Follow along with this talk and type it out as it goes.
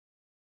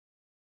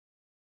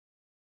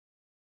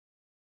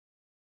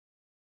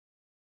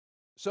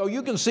So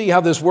you can see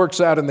how this works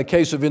out in the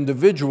case of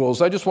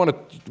individuals. I just want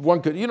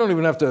to, you don't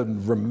even have to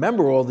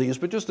remember all these,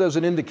 but just as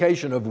an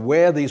indication of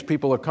where these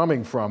people are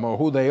coming from or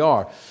who they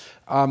are.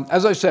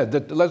 As I said,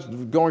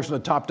 going from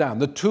the top down,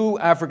 the two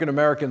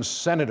African-American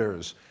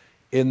senators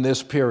in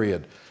this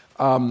period.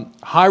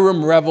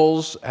 Hiram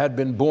Revels had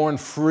been born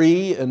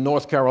free in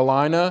North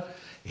Carolina.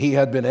 He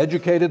had been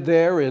educated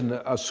there in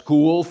a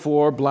school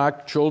for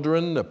black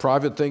children, a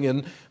private thing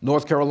in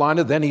North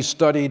Carolina. Then he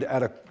studied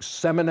at a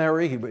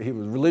seminary. He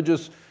was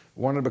religious,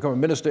 wanted to become a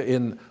minister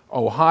in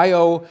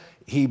Ohio.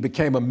 He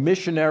became a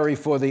missionary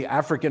for the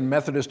African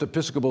Methodist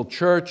Episcopal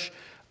Church.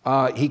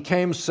 He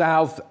came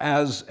south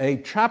as a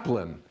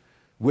chaplain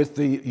with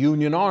the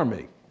Union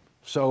Army.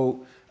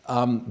 So,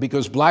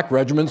 because black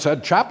regiments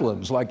had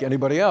chaplains like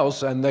anybody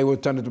else, and they were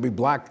tended to be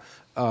black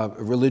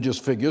religious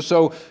figure.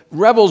 So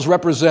Revels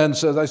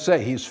represents, as I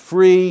say, he's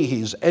free,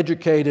 he's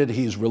educated,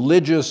 he's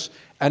religious,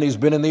 and he's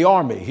been in the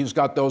army. He's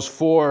got those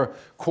four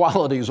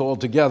qualities all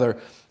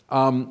together.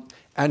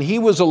 And he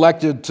was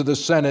elected to the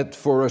Senate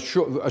for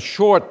a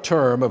short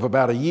term of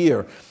about a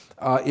year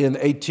in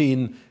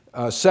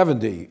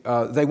 1870.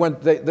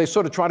 They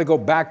sort of try to go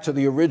back to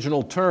the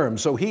original term.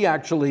 So he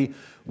actually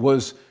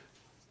was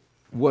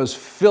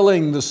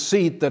filling the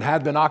seat that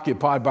had been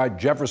occupied by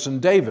Jefferson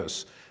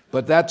Davis.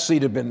 But that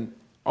seat had been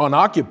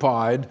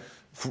unoccupied,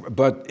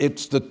 but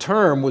the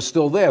term was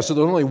still there. So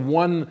there was only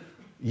 1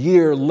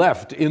 year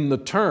left in the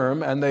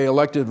term, and they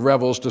elected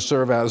Revels to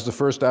serve as the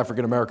first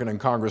African-American in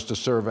Congress to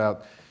serve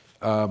out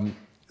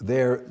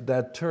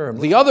that term.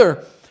 The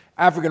other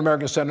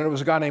African-American senator was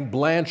a guy named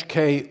Blanche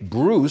K.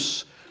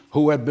 Bruce,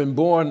 who had been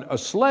born a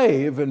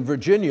slave in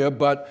Virginia,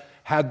 but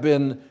had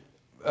been,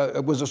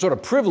 was a sort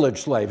of privileged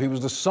slave. He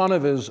was the son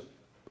of his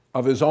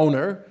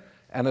owner,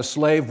 and a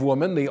slave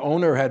woman. The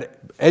owner had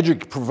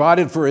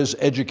provided for his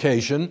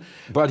education,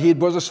 but he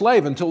was a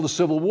slave until the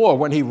Civil War,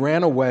 when he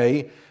ran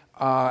away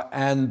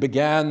and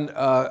began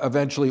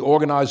eventually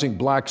organizing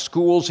black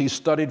schools. He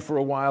studied for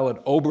a while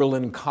at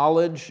Oberlin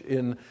College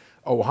in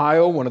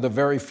Ohio, one of the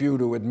very few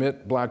to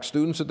admit black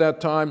students at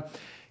that time.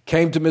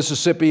 Came to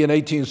Mississippi in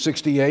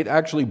 1868,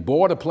 actually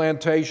bought a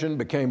plantation,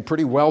 became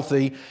pretty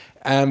wealthy,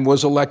 and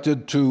was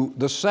elected to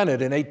the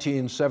Senate in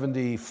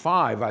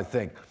 1875, I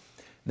think.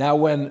 Now,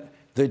 when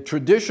the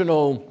tradition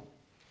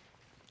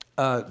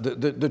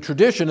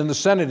in the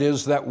Senate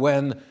is that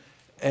when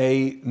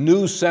a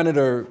new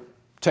senator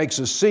takes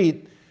a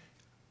seat,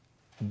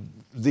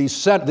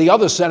 the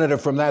other senator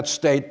from that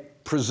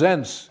state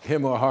presents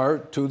him or her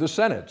to the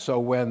Senate. So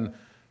when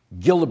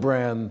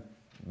Gillibrand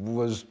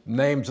was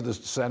named to the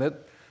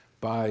Senate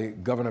by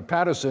Governor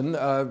Patterson,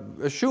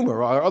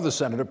 Schumer, our other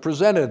senator,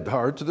 presented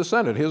her to the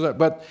Senate.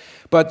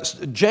 But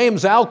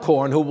James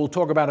Alcorn, who we'll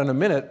talk about in a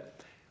minute,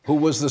 who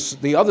was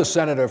the other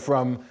senator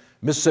from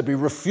Mississippi,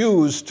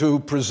 refused to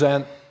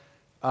present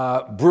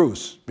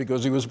Bruce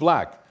because he was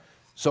black.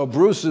 So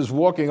Bruce is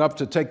walking up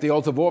to take the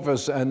oath of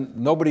office, and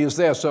nobody is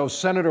there. So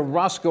Senator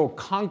Roscoe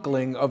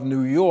Conkling of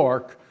New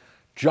York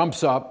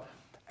jumps up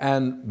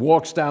and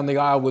walks down the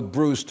aisle with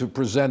Bruce to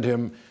present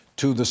him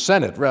to the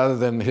Senate, rather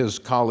than his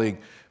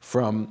colleague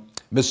from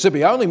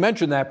Mississippi. I only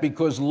mention that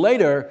because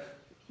later,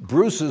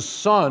 Bruce's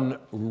son,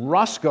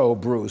 Roscoe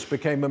Bruce,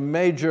 became a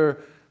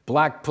major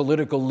black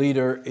political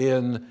leader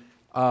in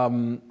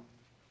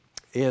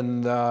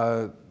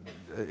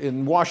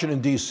Washington,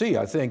 D.C.,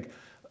 I think,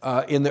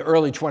 in the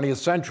early 20th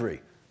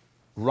century.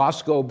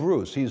 Roscoe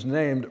Bruce. He's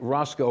named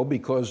Roscoe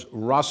because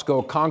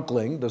Roscoe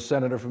Conkling, the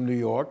senator from New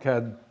York,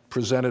 had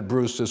presented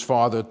Bruce, his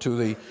father,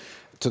 to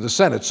the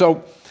Senate.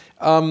 So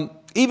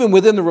even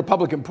within the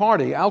Republican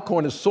Party,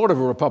 Alcorn is sort of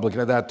a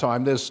Republican at that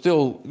time. There's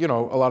still, a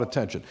lot of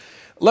tension.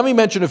 Let me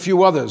mention a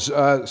few others,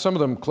 some of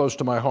them close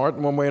to my heart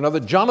in one way or another.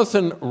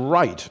 Jonathan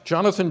Wright,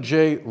 Jonathan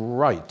J.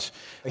 Wright.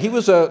 He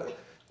was a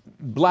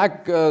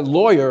black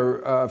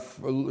lawyer,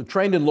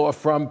 trained in law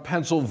from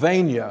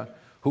Pennsylvania,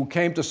 who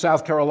came to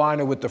South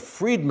Carolina with the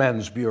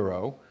Freedmen's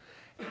Bureau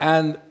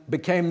and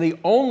became the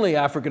only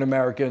African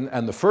American,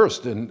 and the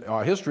first in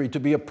our history,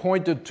 to be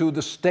appointed to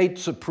the state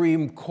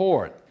Supreme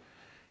Court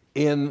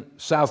in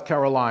South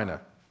Carolina.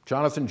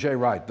 Jonathan J.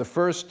 Wright, the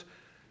first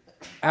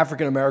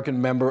African American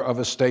member of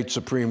a state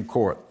Supreme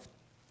Court.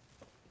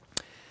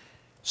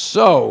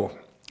 So,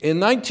 in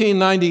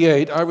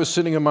 1998, I was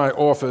sitting in my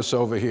office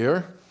over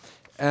here,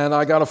 and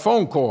I got a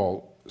phone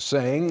call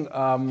saying,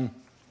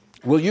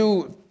 will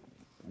you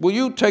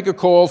take a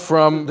call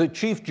from the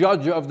chief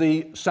judge of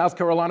the South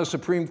Carolina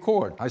Supreme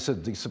Court? I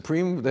said,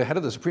 the head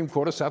of the Supreme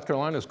Court of South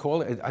Carolina is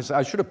calling? I said,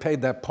 I should have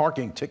paid that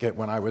parking ticket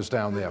when I was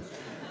down there.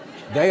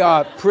 They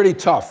are pretty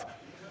tough.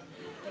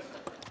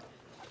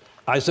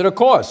 I said, of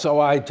course. So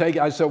I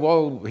said,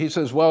 well, he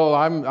says, well,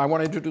 I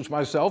want to introduce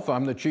myself.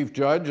 I'm the chief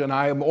judge, and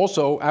I am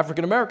also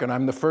African American.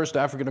 I'm the first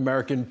African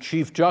American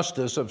chief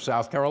justice of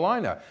South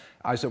Carolina.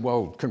 I said,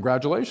 well,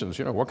 congratulations.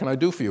 What can I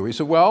do for you? He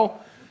said,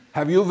 well,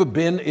 have you ever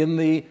been in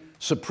the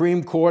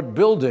Supreme Court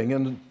building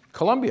in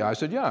Columbia? I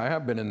said, yeah, I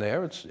have been in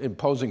there. It's an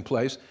imposing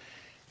place.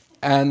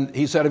 And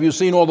he said, have you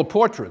seen all the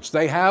portraits?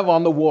 They have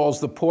on the walls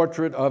the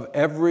portrait of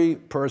every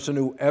person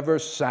who ever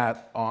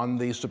sat on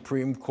the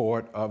Supreme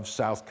Court of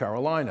South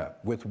Carolina,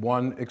 with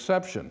one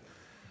exception.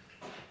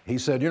 He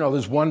said, you know,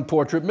 there's one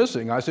portrait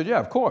missing. I said, yeah,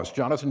 of course,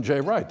 Jonathan J.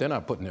 Wright. They're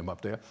not putting him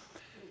up there.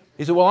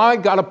 He said, well, I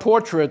got a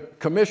portrait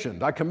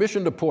commissioned. I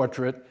commissioned a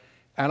portrait,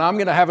 and I'm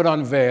going to have it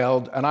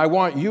unveiled, and I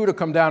want you to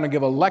come down and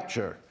give a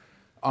lecture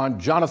on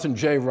Jonathan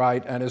J.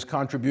 Wright and his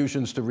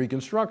contributions to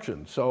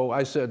Reconstruction. So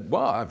I said,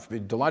 well, I'd be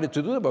delighted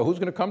to do that, but who's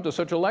going to come to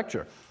such a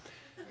lecture?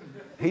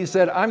 He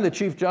said, I'm the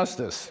Chief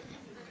Justice.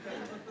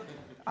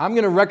 I'm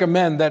going to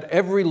recommend that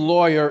every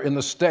lawyer in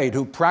the state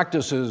who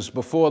practices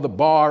before the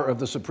bar of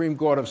the Supreme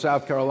Court of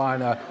South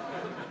Carolina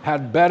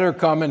had better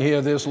come and hear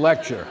this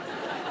lecture.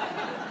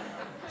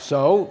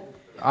 So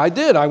I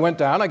did. I went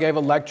down, I gave a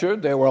lecture.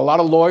 There were a lot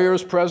of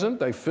lawyers present.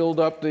 They filled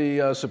up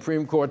the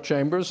Supreme Court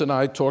chambers, and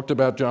I talked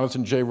about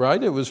Jonathan J.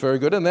 Wright. It was very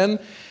good. And then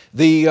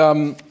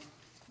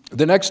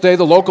the next day,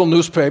 the local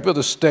newspaper,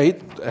 The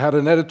State, had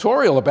an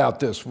editorial about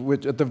this,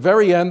 which at the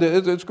very end,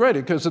 it's great,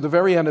 because at the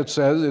very end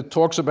it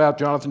talks about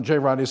Jonathan J.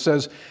 Wright. It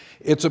says,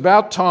 it's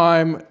about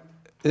time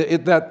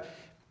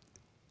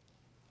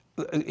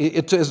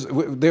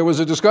there was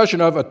a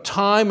discussion of a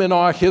time in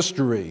our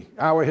history,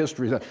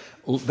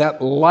 that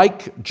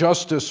like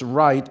Justice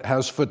Wright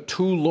has for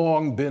too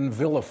long been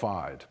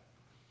vilified.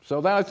 So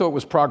that I thought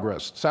was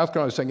progress. South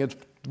Carolina is saying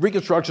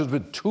Reconstruction has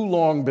been too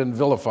long been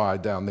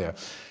vilified down there.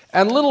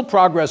 And little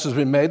progress has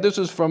been made. This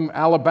is from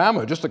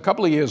Alabama. Just a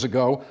couple of years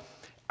ago,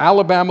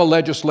 Alabama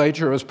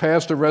legislature has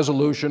passed a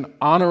resolution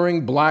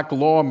honoring black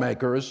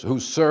lawmakers who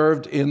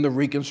served in the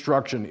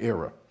Reconstruction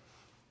era.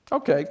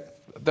 Okay.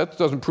 That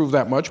doesn't prove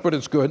that much, but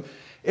it's good.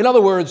 In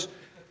other words,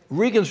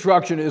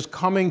 Reconstruction is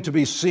coming to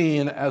be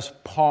seen as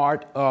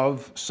part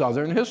of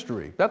Southern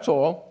history. That's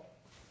all.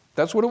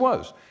 That's what it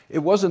was. It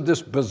wasn't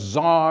this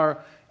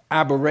bizarre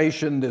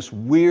aberration, this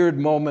weird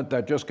moment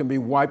that just can be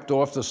wiped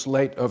off the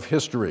slate of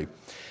history.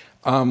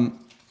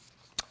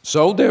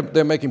 So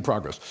they're making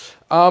progress.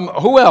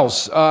 Who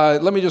else?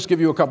 Let me just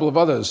give you a couple of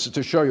others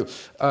to show you.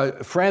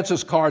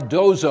 Francis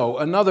Cardozo,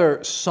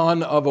 another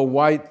son of a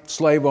white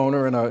slave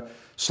owner and a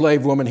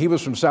slave woman. He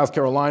was from South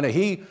Carolina.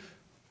 He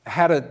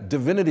had a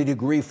divinity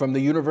degree from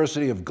the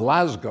University of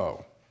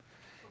Glasgow.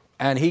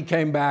 And he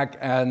came back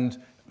and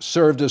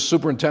served as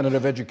superintendent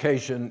of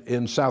education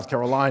in South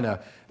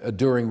Carolina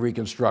during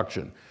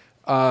Reconstruction.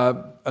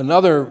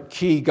 Another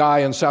key guy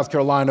in South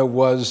Carolina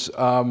was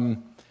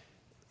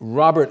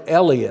Robert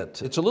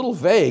Elliott. It's a little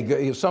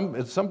vague.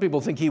 Some people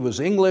think he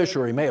was English,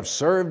 or he may have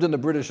served in the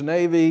British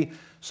Navy.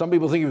 Some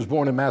people think he was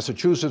born in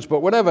Massachusetts,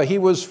 but whatever. He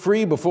was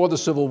free before the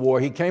Civil War.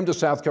 He came to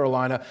South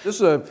Carolina. This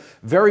is a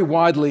very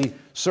widely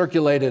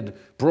circulated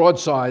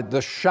broadside,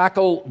 "The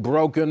Shackle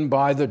Broken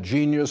by the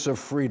Genius of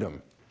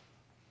Freedom."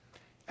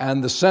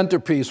 And the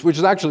centerpiece, which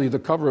is actually the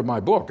cover of my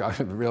book, I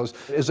realized,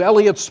 is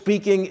Elliott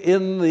speaking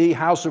in the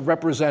House of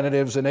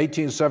Representatives in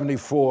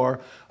 1874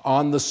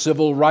 on the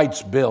Civil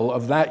Rights Bill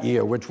of that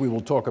year, which we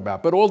will talk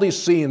about. But all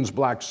these scenes,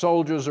 black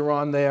soldiers are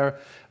on there,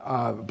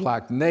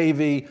 black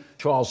Navy,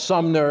 Charles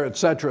Sumner,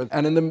 etc.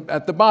 And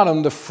at the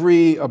bottom,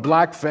 a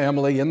black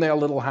family in their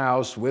little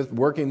house with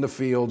working the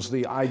fields,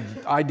 the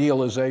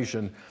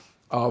idealization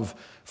of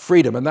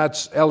freedom. And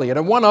that's Elliott.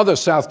 And one other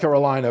South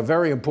Carolina,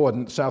 very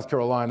important South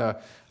Carolina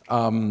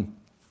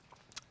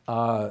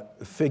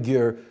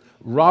figure,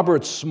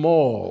 Robert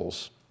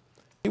Smalls.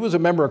 He was a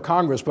member of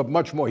Congress, but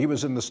much more. He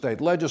was in the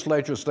state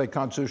legislature, state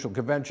constitutional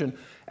convention.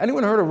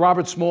 Anyone heard of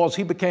Robert Smalls?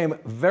 He became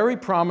very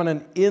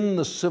prominent in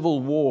the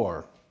Civil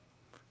War.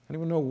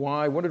 Anyone know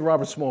why? What did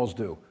Robert Smalls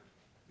do?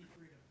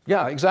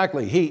 Yeah,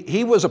 exactly.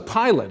 He was a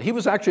pilot. He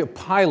was actually a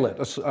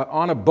pilot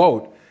on a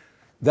boat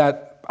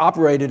that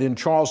operated in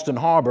Charleston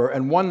Harbor,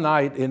 and one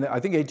night in, I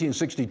think,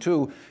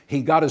 1862,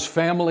 he got his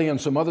family and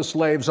some other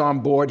slaves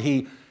on board.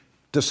 He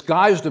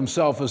disguised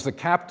himself as the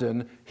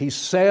captain. He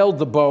sailed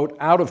the boat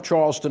out of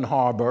Charleston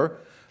Harbor.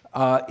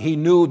 He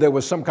knew there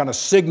was some kind of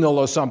signal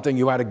or something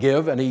you had to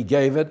give, and he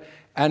gave it,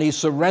 and he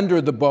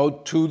surrendered the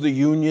boat to the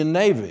Union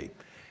Navy.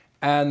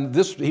 And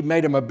he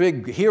made him a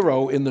big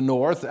hero in the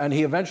North, and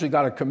he eventually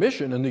got a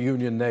commission in the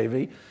Union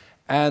Navy.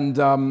 And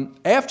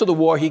after the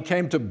war, he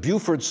came to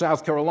Beaufort,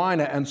 South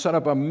Carolina, and set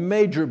up a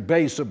major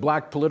base of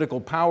black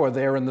political power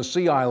there in the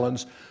Sea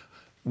Islands,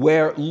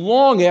 where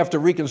long after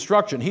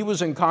Reconstruction, he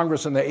was in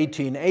Congress in the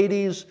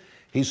 1880s.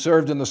 He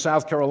served in the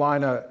South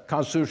Carolina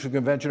Constitutional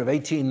Convention of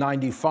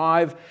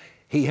 1895.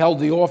 He held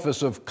the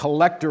office of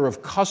Collector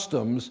of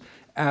Customs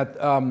at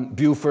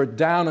Beaufort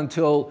down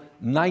until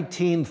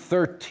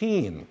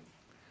 1913.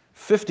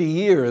 50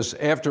 years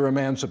after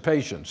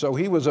emancipation. So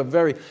he was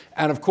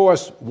and of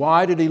course,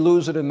 why did he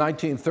lose it in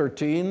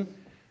 1913?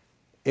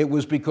 It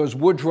was because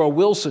Woodrow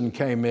Wilson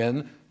came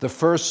in, the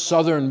first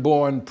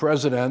Southern-born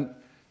president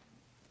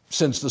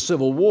since the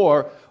Civil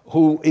War,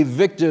 who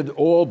evicted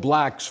all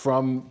blacks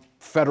from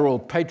federal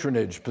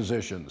patronage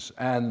positions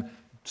and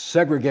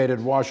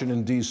segregated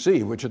Washington,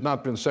 D.C., which had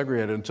not been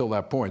segregated until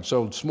that point.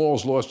 So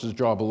Smalls lost his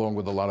job along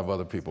with a lot of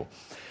other people.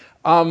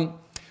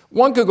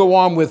 One could go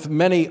on with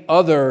many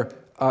other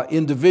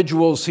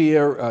individuals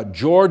here.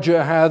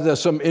 Georgia had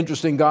some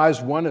interesting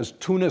guys. One is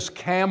Tunis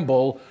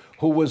Campbell,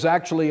 who was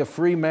actually a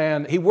free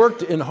man. He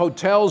worked in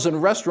hotels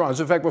and restaurants.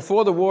 In fact,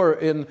 before the war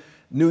in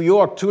New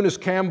York, Tunis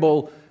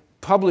Campbell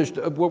published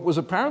what was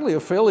apparently a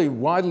fairly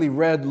widely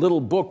read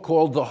little book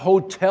called The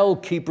Hotel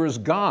Keeper's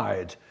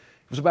Guide.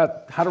 It was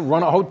about how to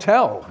run a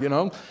hotel, you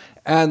know.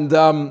 And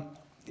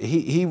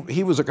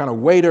he was a kind of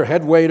waiter,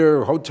 head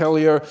waiter,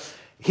 hotelier.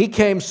 He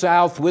came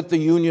south with the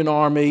Union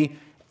Army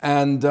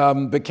and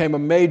became a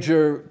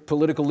major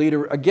political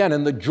leader, again,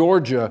 in the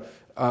Georgia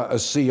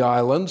Sea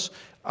Islands.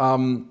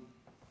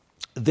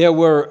 There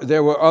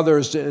were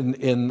others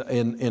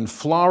in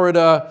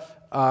Florida.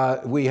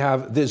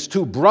 There's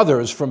two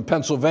brothers from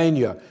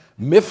Pennsylvania.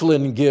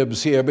 Mifflin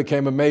Gibbs here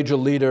became a major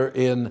leader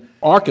in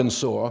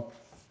Arkansas.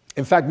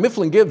 In fact,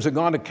 Mifflin Gibbs had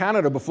gone to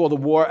Canada before the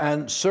war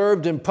and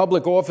served in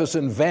public office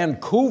in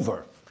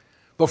Vancouver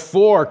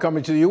before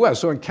coming to the U.S.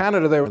 So in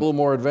Canada, they were a little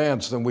more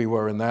advanced than we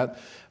were in that.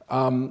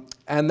 And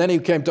then he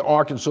came to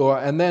Arkansas.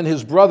 And then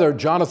his brother,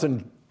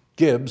 Jonathan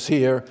Gibbs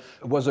here,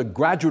 was a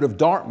graduate of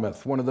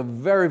Dartmouth, one of the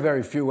very,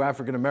 very few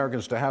African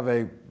Americans to have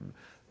a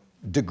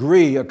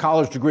degree, a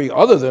college degree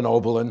other than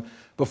Oberlin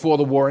before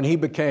the war. And he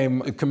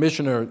became a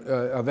commissioner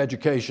of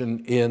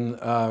education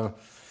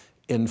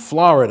in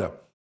Florida.